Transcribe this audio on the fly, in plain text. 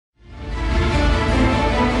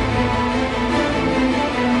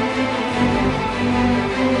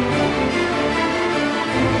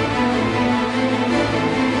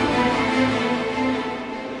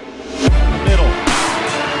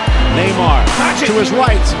To his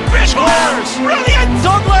right. Squares. Brilliant.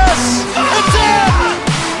 Douglas. It's in.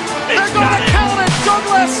 They're going to count it.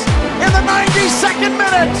 Douglas in the 92nd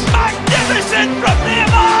minute. Magnificent from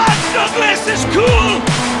Neymar. Douglas is cool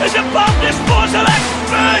as a bomb disposal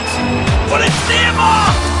expert. But it's Neymar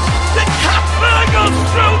that cat burgles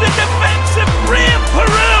through the defensive brave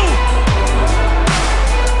Peru.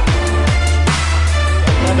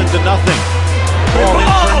 11-0. Ball in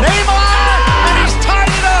for Neymar, and he's tied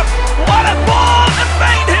it up. What a ball to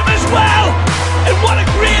find him as well. And what a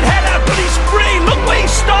great header, but he's free. Look where he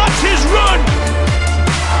starts his run.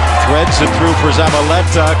 Threads it through for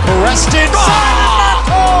Zabaleta. Caressed inside.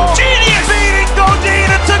 Oh, genius. Beating Godin.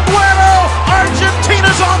 It's Aguero.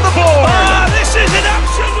 Argentina's on the board. This is an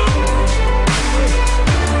absolute.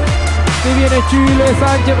 Y viene Chile.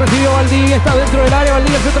 Sanchez recibió Valdez. Está dentro del área.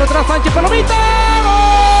 Valdez centro atrás. Sánchez. Palomita.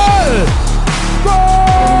 ¡Gol! ¡Gol!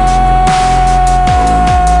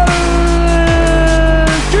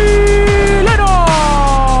 ¡Chileno!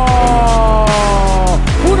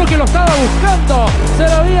 Uno que lo estaba buscando. Se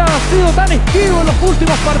lo había sido tan esquivo en los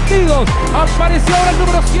últimos partidos. Apareció ahora el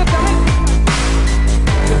número 7.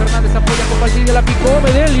 Fernández apoya con Valdez. La picó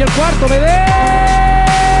Medel. Y el cuarto. Medel.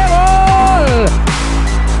 ¡Gol!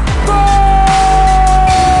 ¡Gol!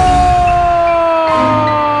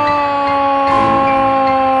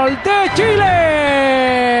 Chile,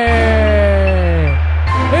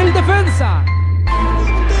 el defensa.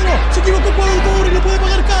 Se equivocó por Eduardo y lo puede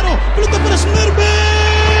pagar caro. Pelota para Smedberg.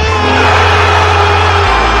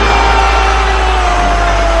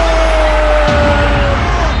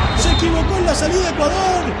 Se equivocó en la salida de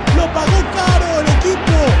Ecuador. Lo pagó caro el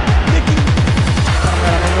equipo.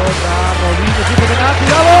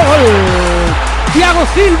 Thiago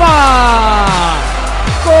Silva.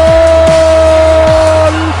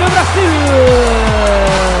 Gol de Brasil.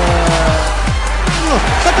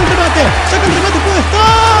 Saca el remate, puede estar.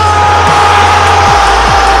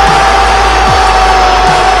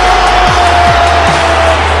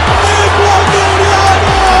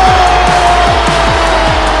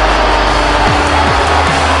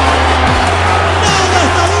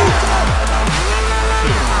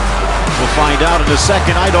 We'll find out in a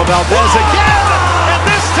second. Valdez again, and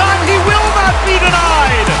this time he will not be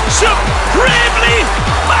denied. Supremely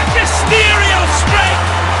magisterial strike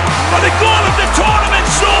for the goal of the tournament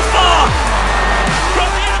so far.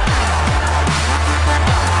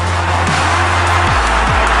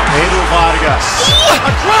 Vargas.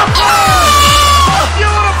 A drop goal! A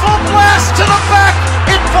beautiful blast to the back.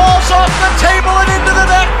 It falls off the table and into the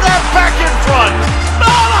net. They're back in front.